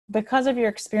because of your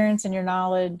experience and your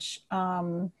knowledge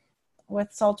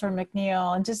with Salter and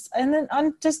McNeil, and then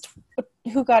on just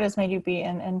who God has made you be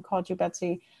and called you,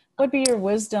 Betsy, what would be your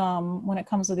wisdom when it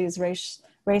comes to these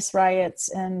race riots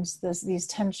and these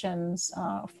tensions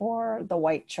for the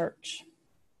white church?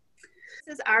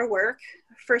 This is our work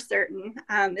for certain.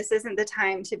 This isn't the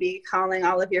time to be calling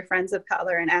all of your friends of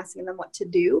color and asking them what to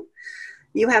do.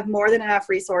 You have more than enough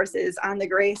resources on the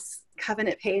Grace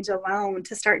Covenant page alone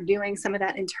to start doing some of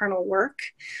that internal work,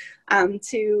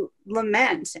 to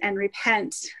lament and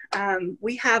repent.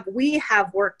 We have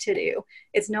work to do.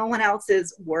 It's no one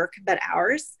else's work but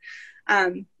ours.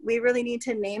 We really need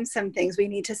to name some things. We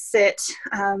need to sit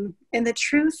in the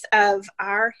truth of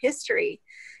our history.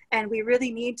 And we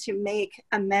really need to make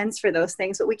amends for those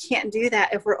things. But we can't do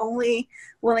that if we're only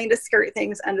willing to skirt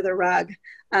things under the rug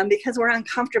because we're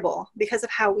uncomfortable, because of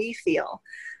how we feel.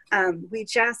 We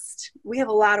have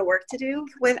a lot of work to do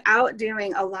without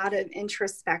doing a lot of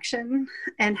introspection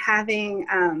and having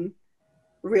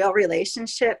real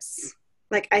relationships.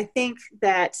 Like, I think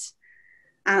that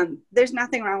there's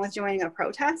nothing wrong with joining a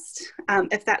protest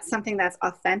if that's something that's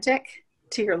authentic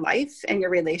to your life and your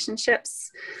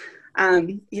relationships.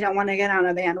 You don't want to get on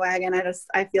a bandwagon.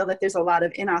 I feel that there's a lot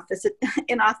of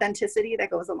inauthenticity that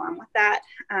goes along with that.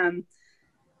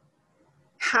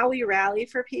 How we rally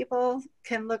for people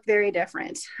can look very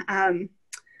different.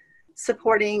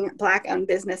 Supporting Black-owned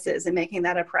businesses and making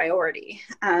that a priority.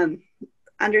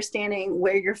 Understanding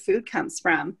where your food comes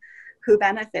from, who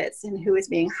benefits and who is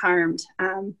being harmed.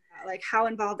 Like, how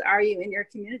involved are you in your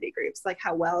community groups? Like,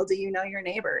 how well do you know your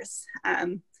neighbors?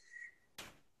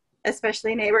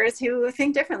 Especially neighbors who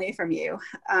think differently from you.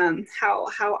 How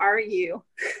are you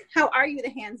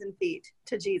the hands and feet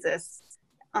to Jesus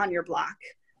on your block?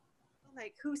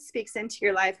 Like, who speaks into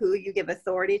your life, who you give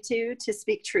authority to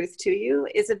speak truth to you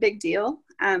is a big deal.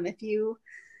 If you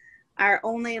are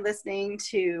only listening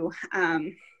to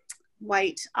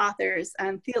white authors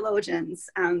and theologians,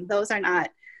 those are not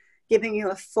giving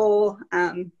you a full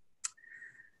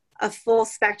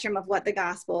spectrum of what the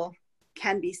gospel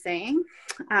can be saying.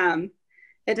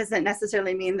 It doesn't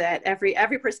necessarily mean that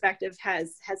every perspective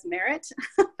has merit,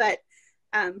 but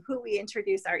who we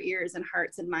introduce our ears and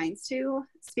hearts and minds to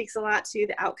speaks a lot to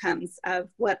the outcomes of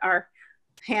what our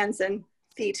hands and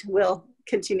feet will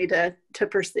continue to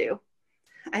pursue.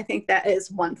 I think that is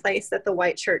one place that the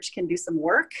white church can do some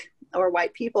work, or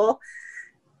white people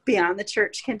beyond the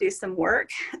church can do some work,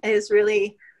 is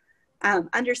really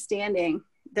understanding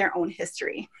their own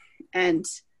history and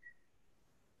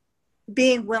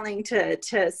being willing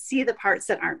to see the parts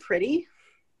that aren't pretty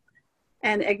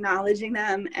and acknowledging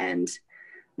them and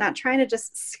not trying to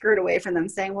just skirt away from them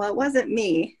saying, well, it wasn't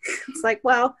me. It's like,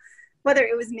 well, whether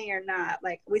it was me or not,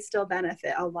 like, we still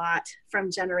benefit a lot from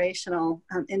generational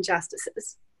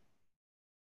injustices.